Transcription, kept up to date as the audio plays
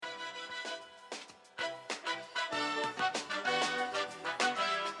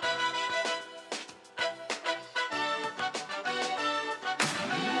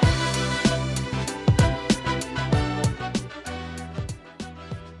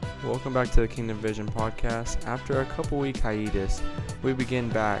Welcome back to the Kingdom Vision podcast. After a couple week hiatus, we begin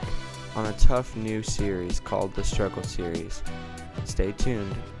back on a tough new series called the Struggle Series. Stay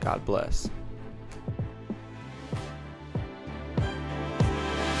tuned. God bless.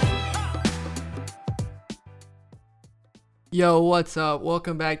 Yo, what's up?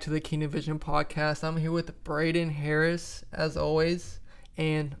 Welcome back to the Kingdom Vision podcast. I'm here with Braden Harris, as always,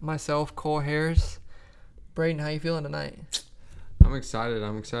 and myself, Cole Harris. Braden, how you feeling tonight? I'm excited.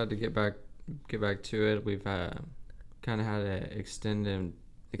 To get back to it. We've kind of had an extended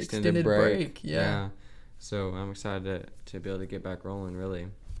break. Yeah. So I'm excited to be able to get back rolling, really.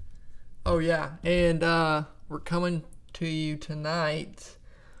 Oh, yeah. And we're coming to you tonight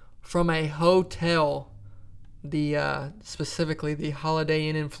from a hotel, specifically the Holiday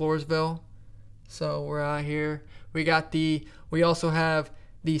Inn in Floresville. So we're out here. We also have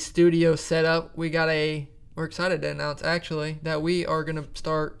the studio set up. We're excited to announce, actually, that we are going to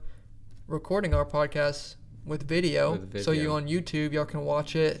start recording our podcast with video. So you on YouTube, y'all can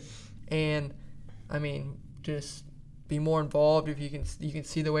watch it. And, just be more involved. If you can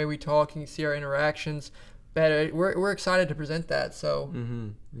see the way we talk, you can see our interactions better. We're excited to present that. So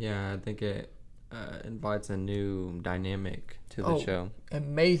Yeah, I think it invites a new dynamic to the show.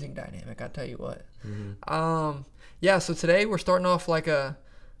 Amazing dynamic, I tell you what. So today we're starting off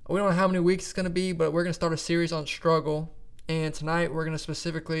we don't know how many weeks it's going to be, but we're going to start a series on struggle. And tonight we're going to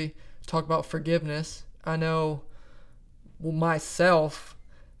specifically talk about forgiveness. I know myself,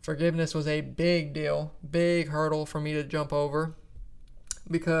 forgiveness was a big deal, big hurdle for me to jump over,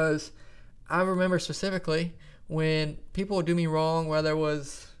 because I remember specifically when people would do me wrong, whether it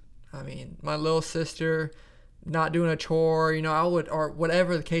was, my little sister not doing a chore, or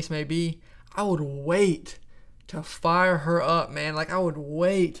whatever the case may be, I would wait to fire her up, man. I would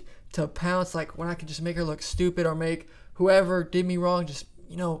wait to pounce, when I could just make her look stupid, or make whoever did me wrong just,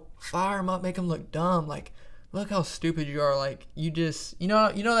 fire them up, make them look dumb. Look how stupid you are. You just,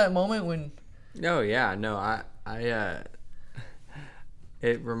 that moment when... Oh, yeah. No,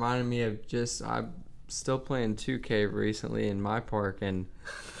 it reminded me of I'm still playing 2K recently in my park, and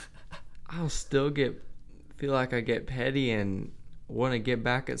I'll still feel like I get petty and want to get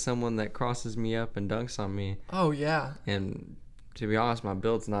back at someone that crosses me up and dunks on me. Oh, yeah. And to be honest, my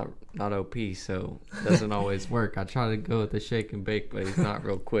build's not OP, so it doesn't always work. I try to go with the shake and bake, but he's not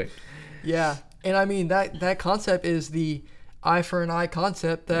real quick. Yeah. And that concept is the eye for an eye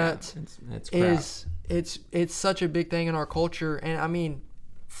concept that it's such a big thing in our culture. And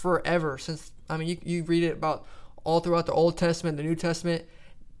forever since, you read it about all throughout the Old Testament, the New Testament.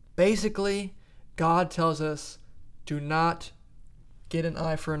 Basically, God tells us, do not get an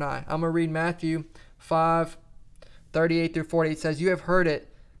eye for an eye. I'm going to read Matthew 5:38 through 40. It says, "You have heard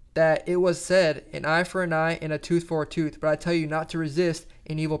it, that it was said, an eye for an eye and a tooth for a tooth. But I tell you not to resist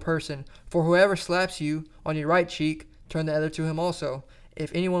an evil person. For whoever slaps you on your right cheek, turn the other to him also.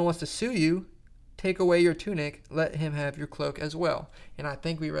 If anyone wants to sue you, take away your tunic, let him have your cloak as well." And I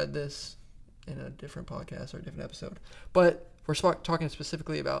think we read this in a different podcast or a different episode. But we're talking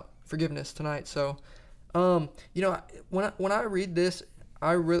specifically about forgiveness tonight. So, when I read this,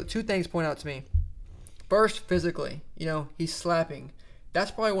 two things point out to me. First, physically, he's slapping.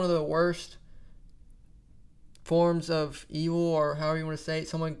 That's probably one of the worst forms of evil, or however you want to say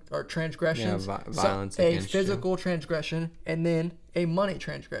it, or transgressions. Yeah, violence a against physical transgression, and then a money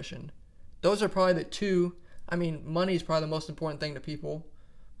transgression. Those are probably the two. Money is probably the most important thing to people.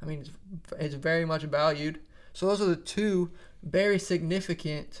 It's very much valued. So those are the two very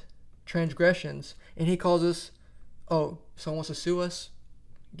significant transgressions. And he calls us, if someone wants to sue us,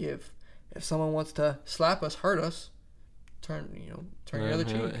 give. If someone wants to slap us, hurt us, turn your other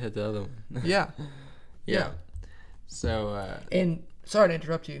cheek. Hit the other one. Yeah. Yeah. So, and sorry to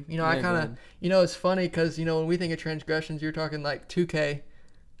interrupt you. It's funny because, when we think of transgressions, you're talking 2K.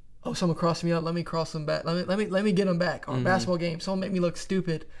 Oh, someone crossed me up. Let me cross them back. Let me get them back. Or a basketball game. Someone make me look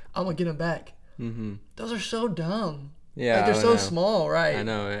stupid. I'm going to get them back. Mm-hmm. Those are so dumb. Yeah. They're so small, right? I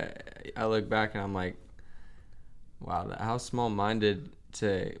know. I look back and I'm like, wow, how small-minded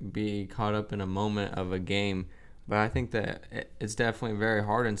to be caught up in a moment of a game. But I think that it's definitely very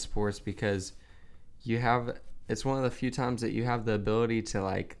hard in sports, because it's one of the few times that you have the ability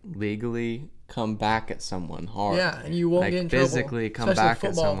to legally come back at someone hard. Yeah, and you won't get in trouble. Physically come back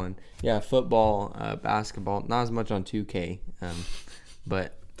at someone. Yeah, football, basketball, not as much on 2K,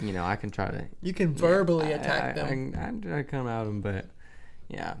 but I can try to. You can verbally attack them. I try to come at them, but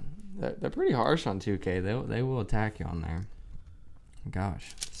yeah, they're pretty harsh on 2K. They will attack you on there.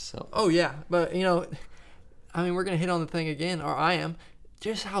 Gosh. So. Oh yeah, but we're gonna hit on the thing again, or I am,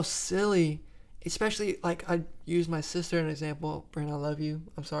 just how silly especially like I use my sister as an example. Brandon, I love you.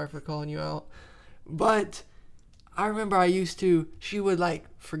 I'm sorry for calling you out, but I remember she would like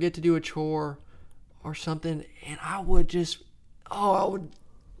forget to do a chore or something, and I would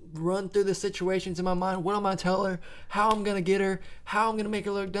run through the situations in my mind. What am I gonna tell her? How I'm gonna get her? How I'm gonna make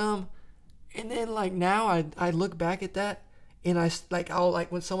her look dumb? And then like now I look back at that, and I'll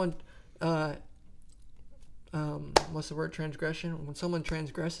like when someone what's the word, transgression? When someone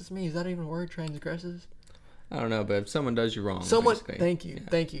transgresses me, is that even a word, transgresses? I don't know, but if someone does you wrong, Thank you.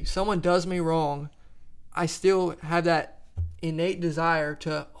 Someone does me wrong, I still have that innate desire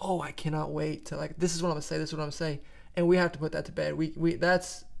to, I cannot wait to, like, this is what I'm gonna say, and we have to put that to bed. We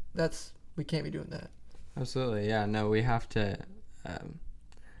can't be doing that. Absolutely, yeah. No, we have to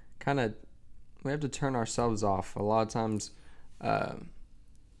we have to turn ourselves off. A lot of times,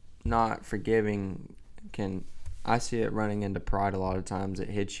 not forgiving I see it running into pride a lot of times. It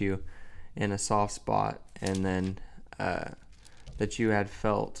hits you in a soft spot, and then that you had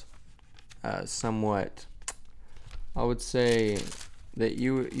felt somewhat, I would say that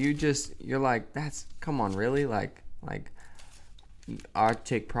you're like, come on, really? Like I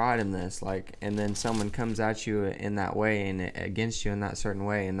take pride in this, like, and then someone comes at you in that way and against you in that certain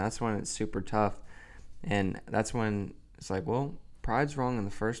way, and that's when it's super tough. And that's when it's like, well, pride's wrong in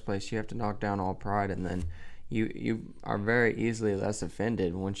the first place. You have to knock down all pride, and then you are very easily less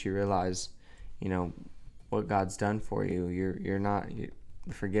offended once you realize, what God's done for you.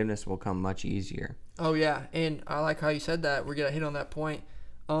 The forgiveness will come much easier. Oh yeah, and I like how you said that. We're gonna hit on that point.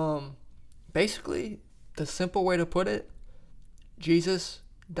 Basically, the simple way to put it, Jesus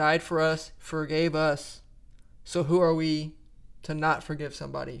died for us, forgave us. So who are we to not forgive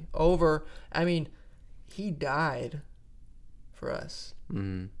somebody? He died for us,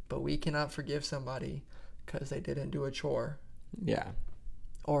 but we cannot forgive somebody because they didn't do a chore. Yeah.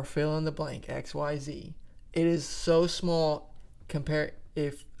 Or fill in the blank, X, Y, Z. It is so small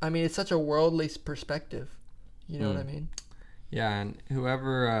it's such a worldly perspective. You know what I mean? Yeah, and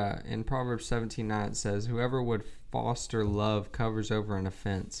whoever, in Proverbs 17:9 it says, whoever would foster love covers over an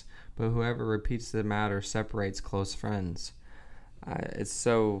offense, but whoever repeats the matter separates close friends. It's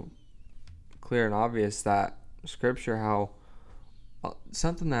so clear and obvious that Scripture, how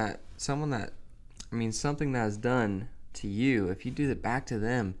something that is done to you, if you do it back to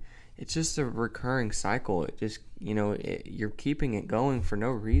them, it's just a recurring cycle. It just, you're keeping it going for no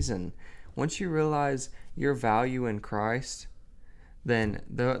reason. Once you realize your value in Christ, then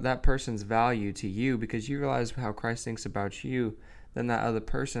that person's value to you, because you realize how Christ thinks about you, then that other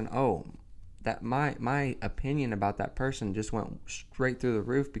person, that my opinion about that person just went straight through the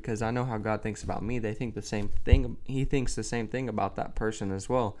roof because I know how God thinks about me. They think the same thing. He thinks the same thing about that person as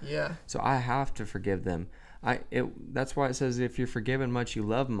well. Yeah. So I have to forgive them. That's why it says if you're forgiven much, you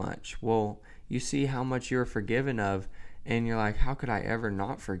love much. Well, you see how much you're forgiven of, and you're like, how could I ever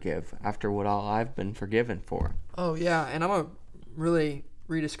not forgive after what all I've been forgiven for? Oh, yeah, and I'm going to really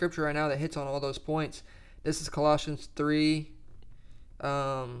read a scripture right now that hits on all those points. This is Colossians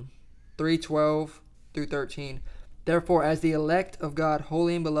 3:12 through 13. Therefore, as the elect of God,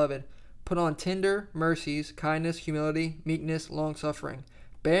 holy and beloved, put on tender mercies, kindness, humility, meekness, long-suffering,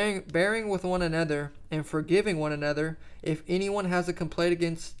 bearing with one another and forgiving one another if anyone has a complaint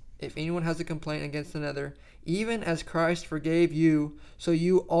against another, even as Christ forgave you, so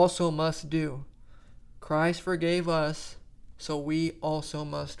you also must do. Christ forgave us, so we also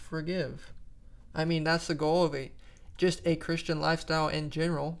must forgive. That's the goal of just a Christian lifestyle in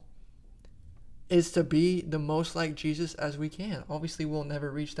general, is to be the most like Jesus as we can. Obviously, we'll never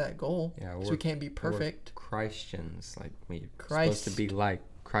reach that goal, because we can't be perfect. We're Christians, like we're supposed to be like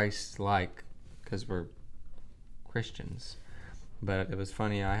Christ-like, because we're Christians. But it was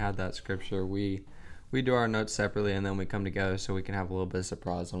funny, I had that scripture. We do our notes separately, and then we come together so we can have a little bit of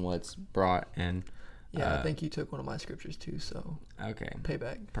surprise on what's brought. And I think you took one of my scriptures too, so okay,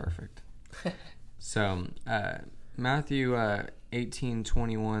 payback. Perfect. So Matthew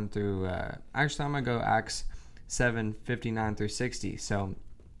 18:21 through actually I'm gonna go Acts 7:59 through 60. So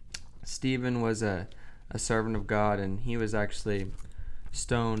Stephen was a servant of God, and he was actually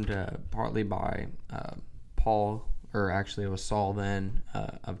stoned partly by Paul, or actually it was Saul then,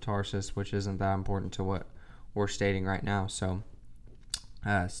 of Tarsus, which isn't that important to what we're stating right now. So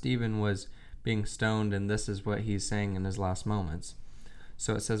Stephen was being stoned, and this is what he's saying in his last moments.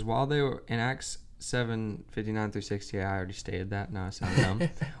 So it says, while they were in Acts 7:59 through 60, I already stated that, now I sound dumb.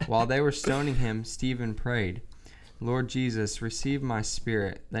 While they were stoning him, Stephen prayed, Lord Jesus, receive my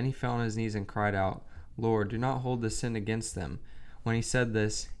spirit. Then he fell on his knees and cried out, Lord, do not hold this sin against them. When he said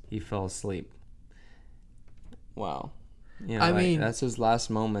this, he fell asleep. Wow. That's his last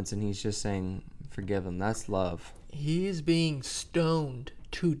moments, and he's just saying, forgive them. That's love. He is being stoned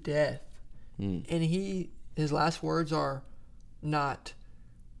to death. Mm. And his last words are not,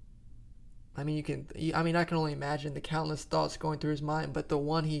 I mean, I can only imagine the countless thoughts going through his mind, but the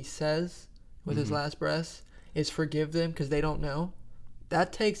one he says with his last breath is forgive them because they don't know.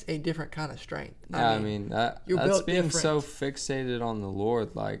 That takes a different kind of strength. I mean that's being different. So fixated on the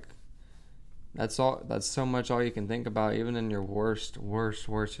Lord, like that's so much all you can think about, even in your worst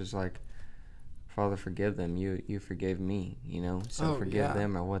is like, Father, forgive them. You forgave me, so forgive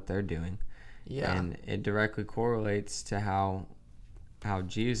them or what they're doing. Yeah. And it directly correlates to how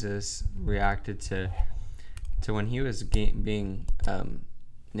Jesus reacted to when he was being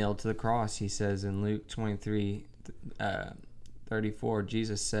nailed to the cross. He says in Luke 23:34,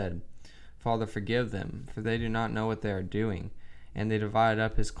 Jesus said, Father, forgive them, for they do not know what they are doing. And they divided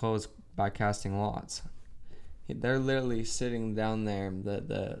up his clothes by casting lots. They're literally sitting down there,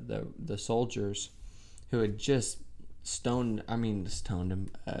 the soldiers who had just stoned him,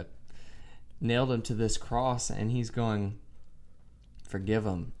 nailed him to this cross, and he's going, forgive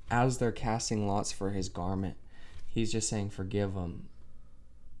them. As they're casting lots for his garment, he's just saying, forgive them.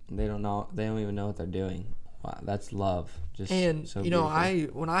 They don't even know what they're doing. Wow, that's love. And so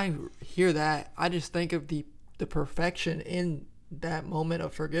when I hear that, I just think of the perfection in that moment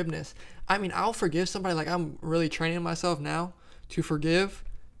of forgiveness. I mean, I'll forgive somebody. Like, I'm really training myself now to forgive,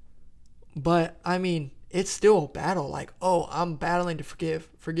 but I mean, it's still a battle. Like, I'm battling to forgive.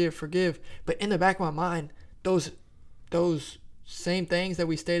 But in the back of my mind, those same things that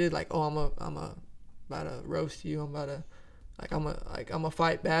we stated, like, I'm about to roast you. I'm a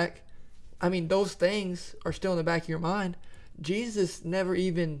fight back. I mean, those things are still in the back of your mind. Jesus never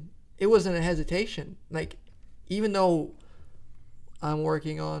even, it wasn't a hesitation. Like, even though I'm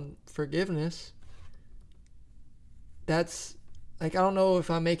working on forgiveness, that's, like, I don't know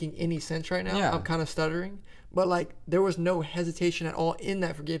if I'm making any sense right now. Yeah. I'm kind of stuttering. But, like, there was no hesitation at all in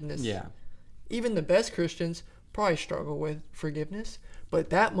that forgiveness. Yeah. Even the best Christians probably struggle with forgiveness.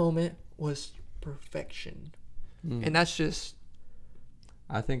 But that moment was perfection. And that's just...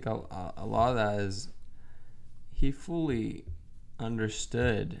 I think a lot of that is he fully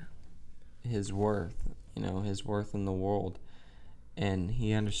understood his worth, his worth in the world. And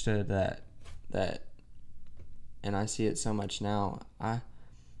he understood that, and I see it so much now. I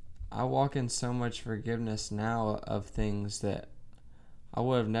walk in so much forgiveness now of things that I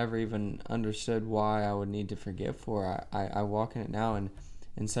would have never even understood why I would need to forgive for. I walk in it now in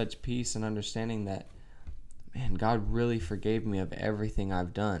such peace and understanding that, man, God really forgave me of everything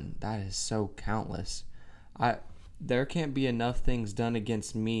I've done. That is so countless. There can't be enough things done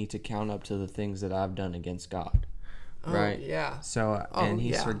against me to count up to the things that I've done against God. Right? Yeah. So, and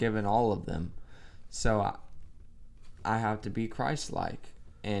he's forgiven all of them. So I have to be Christ-like.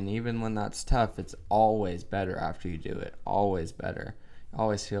 And even when that's tough, it's always better after you do it. Always better. You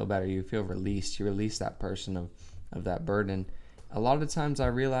always feel better. You feel released. You release that person of that burden. A lot of times I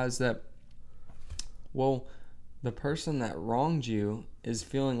realize that, well, the person that wronged you is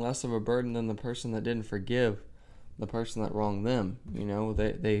feeling less of a burden than the person that didn't forgive the person that wronged them.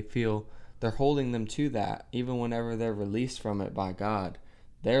 They feel they're holding them to that, even whenever they're released from it by God.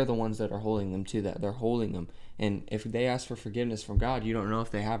 They're the ones that are holding them to that. They're holding them. And if they ask for forgiveness from God, you don't know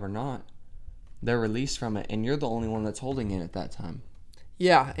if they have or not. They're released from it, and you're the only one that's holding it at that time.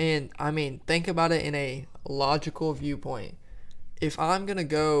 Yeah, and I mean, think about it in a logical viewpoint. If I'm going to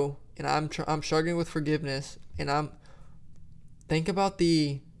go and I'm struggling with forgiveness, and think about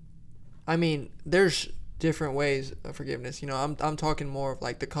there's different ways of forgiveness. I'm talking more of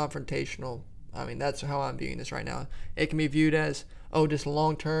like the confrontational. I mean, that's how I'm viewing this right now. It can be viewed as, just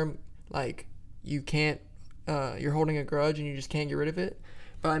long term, like you can't, you're holding a grudge and you just can't get rid of it.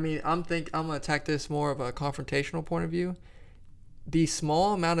 But I mean, I'm gonna attack this more of a confrontational point of view. The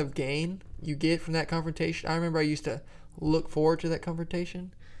small amount of gain you get from that confrontation. I remember I used to look forward to that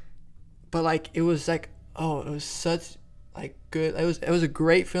confrontation, but like it was like, it was such like good. It was a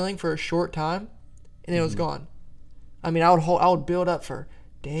great feeling for a short time, and then it was gone. I mean, I would build up for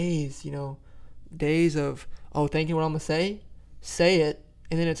days, days of thinking what I'm gonna say it,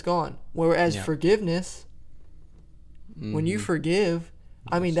 and then it's gone. Whereas forgiveness, when you forgive,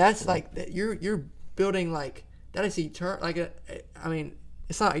 I mean that's like you're building like that is eternal. Like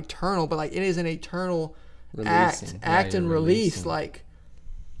it's not eternal, but like it is an eternal act and release. Like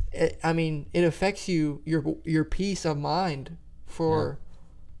it affects your peace of mind for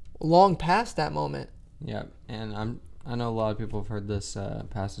long past that moment. Yeah, and I know a lot of people have heard this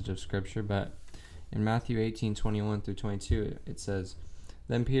passage of scripture, but in Matthew 18:21-22, it says,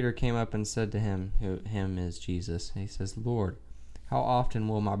 "Then Peter came up and said to him," who him is Jesus, he says, "Lord, How often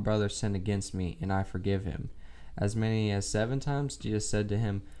will my brother sin against me, and I forgive him? As many as 7 times? Jesus said to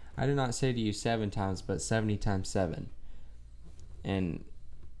him, I do not say to you 7 times, but 70 times 7. And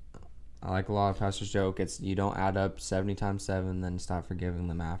like a lot of pastors joke, it's you don't add up 70 times 7, then stop forgiving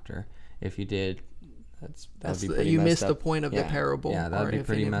them after. If you did, that would be pretty you messed missed up. the point of the parable. Yeah, that would be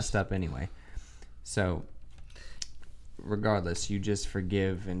pretty messed up anyway. So, regardless, you just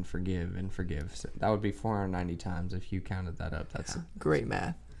forgive and forgive and forgive. So that would be 490 times if you counted that up. That's great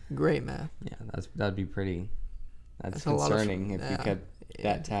math. Great math. Yeah, that'd be pretty. That's concerning if you kept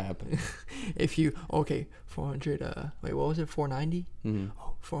that tab. If you 400. Wait, what was it? 490. Mm-hmm.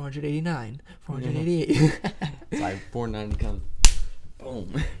 489. 488. It's like 490 comes.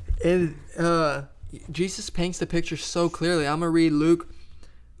 Boom. And Jesus paints the picture so clearly. I'm gonna read Luke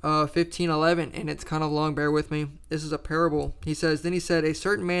 15:11, and it's kind of long. Bear with me. This is a parable. He says, Then he said, a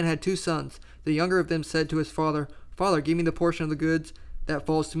certain man had 2 sons. The younger of them said to his father, Father, give me the portion of the goods that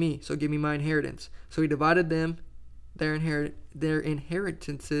falls to me, so give me my inheritance. So he divided them their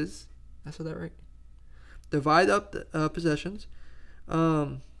inheritances. I said that right? Divide up the possessions.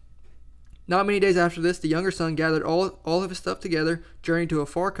 Not many days after this, the younger son gathered all of his stuff together, journeyed to a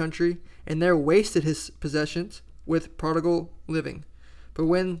far country, and there wasted his possessions with prodigal living. But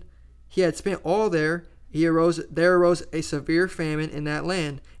when he had spent all there arose a severe famine in that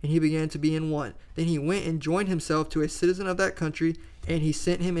land, and he began to be in want. Then he went and joined himself to a citizen of that country, and he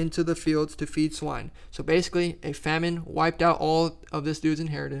sent him into the fields to feed swine. So basically, a famine wiped out all of this dude's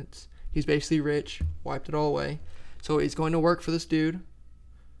inheritance. He's basically rich, wiped it all away. So he's going to work for this dude,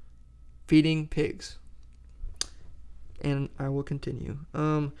 feeding pigs. And I will continue.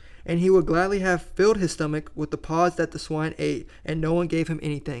 And he would gladly have filled his stomach with the pods that the swine ate, and no one gave him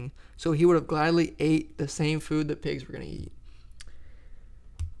anything. So he would have gladly ate the same food that pigs were going to eat.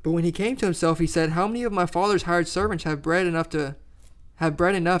 But when he came to himself, he said, How many of my father's hired servants have bread enough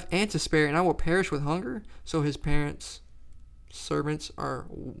and to spare, and I will perish with hunger? So his parents' servants are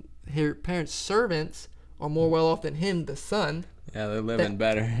more well off than him, the son. Yeah, they're living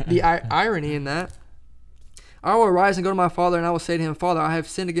better. The irony in that. I will arise and go to my father, and I will say to him, Father, I have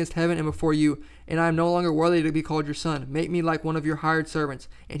sinned against heaven and before you, and I am no longer worthy to be called your son. Make me like one of your hired servants.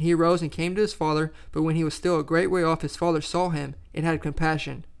 And he arose and came to his father, but when he was still a great way off, his father saw him and had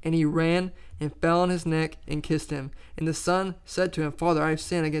compassion. And he ran and fell on his neck and kissed him. And the son said to him, Father, I have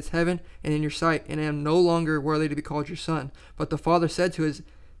sinned against heaven and in your sight, and I am no longer worthy to be called your son. But the father said to his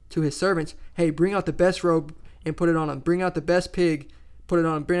servants, Hey, bring out the best robe and put it on him. Bring out the best pig, put it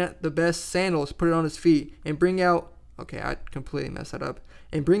on him. Bring out the best sandals, put it on his feet. And bring out, I completely messed that up.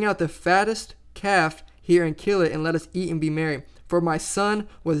 And bring out the fattest calf here and kill it, and let us eat and be merry. For my son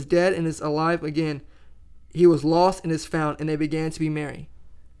was dead and is alive again. He was lost and is found, and they began to be merry.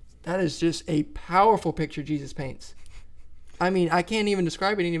 That is just a powerful picture Jesus paints. I mean, I can't even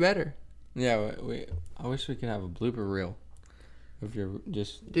describe it any better. Yeah, I wish we could have a blooper reel if you're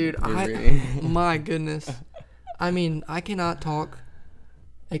just... Dude, my goodness. I mean, I cannot talk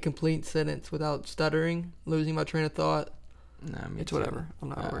a complete sentence without stuttering, losing my train of thought. Nah, it's whatever. I'm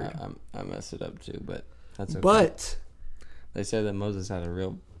not worried. I mess it up too, but that's okay. But they said that Moses had a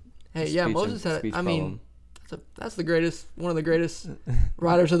real... Moses had... I mean, that's the greatest, one of the greatest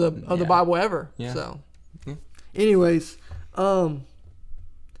writers of the Bible ever. Yeah. So, anyways,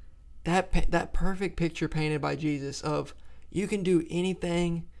 that perfect picture painted by Jesus of you can do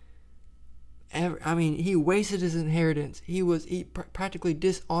anything. I mean, he wasted his inheritance. He practically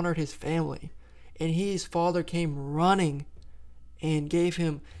dishonored his family, and his father came running and gave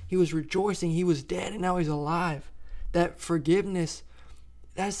him. He was rejoicing. He was dead, and now he's alive. That forgiveness.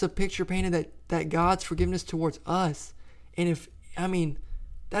 That's the picture painted that God's forgiveness towards us. And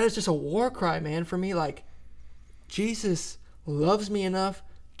that is just a war cry, man, for me. Like, Jesus loves me enough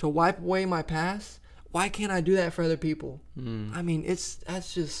to wipe away my past. Why can't I do that for other people? I mean,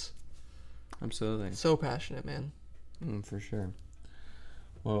 that's just absolutely so passionate, man. For sure.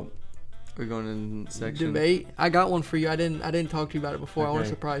 Well, we're going in section debate. I got one for you. I didn't talk to you about it before. I want to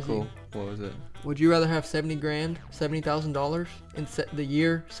surprise you. What was it? Would you rather have $70,000 in the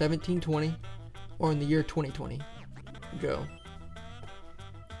year 1720 or in the year 2020? Go.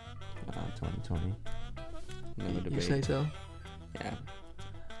 2020. No debate. You say so? Yeah.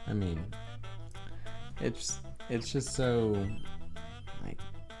 I mean, it's just so, like,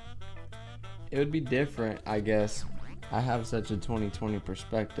 it would be different, I guess. I have such a 2020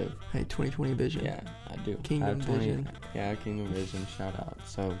 perspective. Hey, 2020 vision. Yeah, I do. Kingdom vision. Yeah, Kingdom vision. Shout out.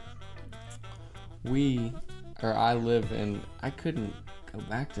 So, I live in, I couldn't go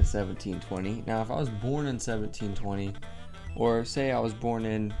back to 1720. Now, if I was born in 1720, or say I was born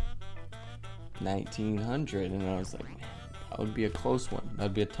in 1900, and I was like, man, that would be a close one.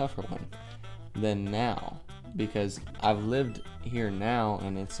 That'd be a tougher one than now, because I've lived here now,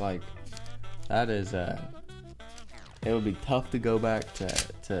 and it's like that is it would be tough to go back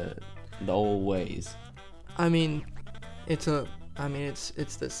to the old ways. I mean, it's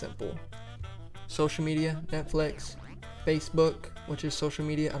this simple. Social media, Netflix, Facebook, which is social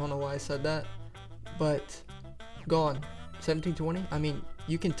media. I don't know why I said that, but gone. 1720. I mean,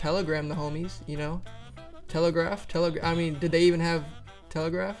 you can telegram the homies, you know. Telegraph. I mean, did they even have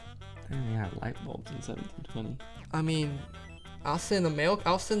telegraph? They didn't even have light bulbs in 1720. I mean, I'll send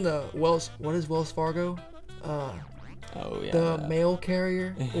the Wells. What is Wells Fargo? Oh yeah. The mail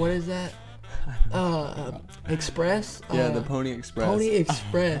carrier. What is that? Express. Yeah, the Pony Express. Pony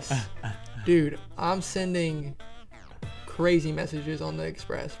Express. Dude, I'm sending crazy messages on the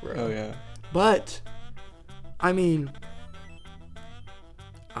Express, bro. Oh yeah. But I mean,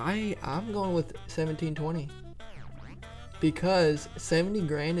 I'm going with 1720 because 70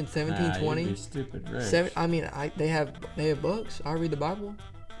 grand in 1720. You'd be stupid rich. I mean, they have books. I'll read the Bible.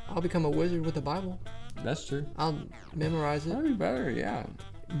 I'll become a wizard with the Bible. That's true. I'll memorize it. That'd be better, yeah.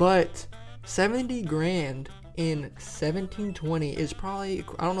 But 70 grand in 1720 is probably,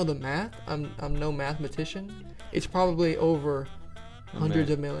 I don't know the math. I'm no mathematician. It's probably over hundreds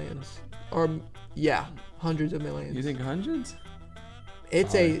of millions. Or yeah, hundreds of millions. You think hundreds?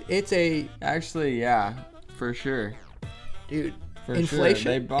 It's a Actually, yeah, for sure. Dude, For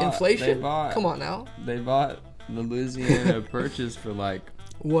inflation. sure. Inflation. Come on now. They bought the Louisiana Purchase for like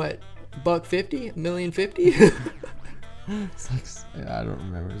What? $150? $1,050,000? I don't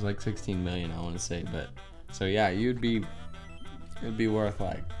remember. It was like 16 million, I want to say, but so yeah, it'd be worth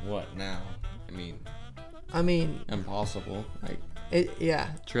like what now? I mean, impossible. Like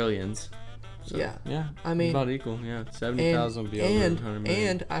trillions. So, yeah. I mean, about equal. Yeah, 70,000 would be over 100 million.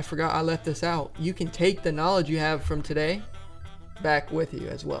 And I forgot I left this out. You can take the knowledge you have from today back with you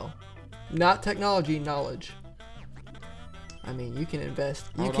as well. Not technology, knowledge. I mean, you can invest.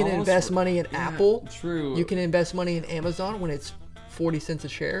 You can invest money in Apple. True. You can invest money in Amazon when it's 40 cents a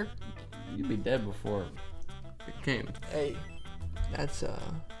share. You'd be dead before it came. Hey, that's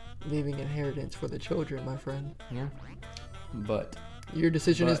leaving inheritance for the children, my friend. Yeah. But your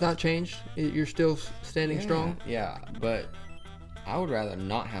decision has not changed. You're still standing strong. Yeah, but I would rather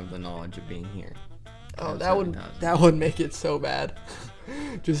not have the knowledge of being here. Oh, that would make it so bad.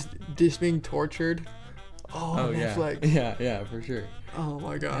 just being tortured. Oh Netflix. Yeah, for sure. Oh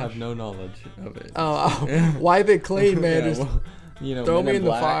my gosh. I have no knowledge of it. Oh, wipe it clean, man. Throw me in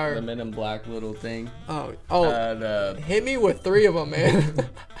the fire. The Men in Black little thing. Oh, hit me with 3 of them, man.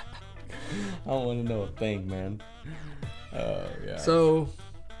 I don't want to know a thing, man. Oh yeah. So,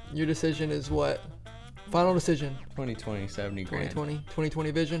 your decision is what? Final decision. 2020, 70 grand.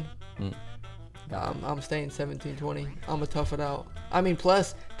 2020 vision. I'm staying 1720. I'm gonna tough it out. I mean,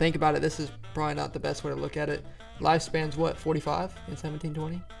 plus think about it. This is probably not the best way to look at it. Lifespan's what, 45 in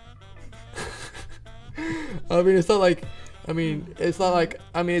 1720? I mean, it's not like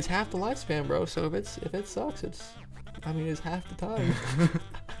it's half the lifespan, bro. So if it sucks, it's half the time.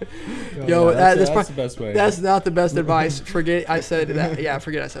 That's the best way. That's not the best advice. Forget I said that. Yeah,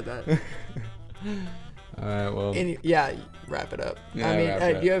 forget I said that. All right, well. Wrap it up.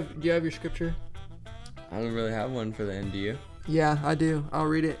 Yeah, do you have your scripture? I don't really have one for the end, do you? Yeah, I do. I'll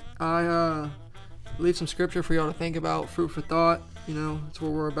read it. I leave some scripture for y'all to think about. Fruit for thought. That's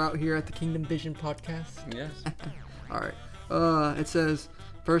what we're about here at the Kingdom Vision Podcast. Yes. All right. It says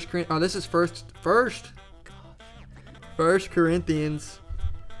First Corinthians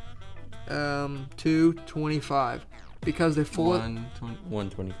 2:25. Because the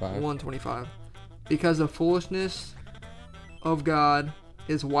 1:25. Because the foolishness of God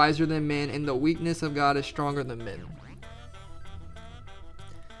is wiser than men, and the weakness of God is stronger than men.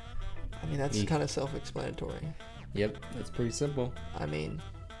 I mean, that's kind of self-explanatory. Yep, that's pretty simple. I mean,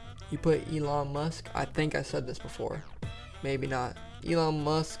 you put Elon Musk. I think I said this before. Maybe not. Elon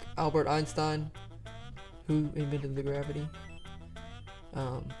Musk, Albert Einstein, who invented the gravity.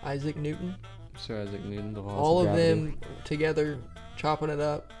 Isaac Newton. Sir Isaac Newton. The all of them together, chopping it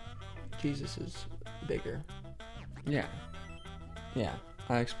up. Jesus is bigger. Yeah.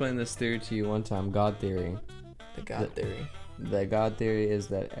 I explained this theory to you one time, God theory. The God theory. The God theory is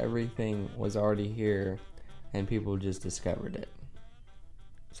that everything was already here and people just discovered it.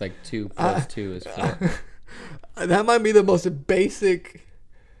 It's like 2 + 2 is 4. That might be the most basic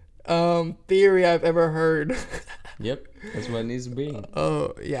theory I've ever heard. Yep, that's what it needs to be.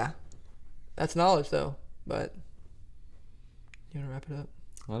 Oh, yeah. That's knowledge, though. But you want to wrap it up?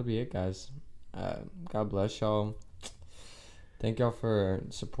 That'll be it, guys. God bless y'all. Thank y'all for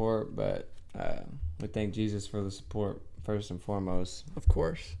support, but we thank Jesus for the support first and foremost. Of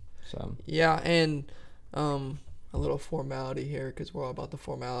course. So Yeah, and a little formality here because we're all about the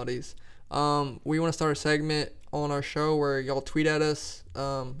formalities. We want to start a segment on our show where y'all tweet at us.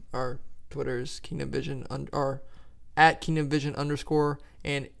 Our Twitter's Kingdom Vision or at Kingdom Vision _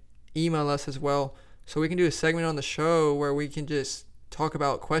 and email us as well. So we can do a segment on the show where we can just talk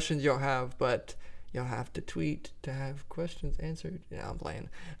about questions y'all have, but y'all have to tweet to have questions answered. Yeah, I'm playing.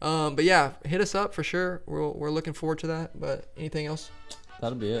 But yeah, hit us up for sure. We're looking forward to that. But anything else?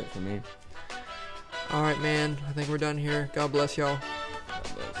 that'll be it for me. All right, man. I think we're done here. God bless y'all.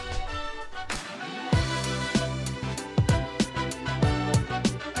 God bless.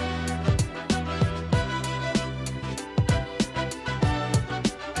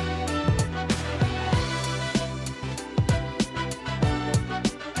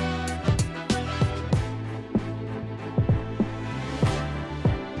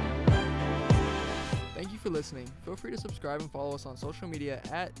 Listening. Feel free to subscribe and follow us on social media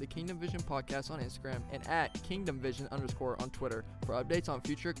at the Kingdom Vision Podcast on Instagram and at Kingdom Vision _ on Twitter for updates on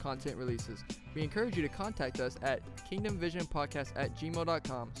future content releases. We encourage you to contact us at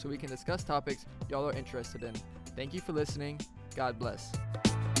kingdomvisionpodcast@gmail.com so we can discuss topics y'all are interested in. Thank you for listening. God bless.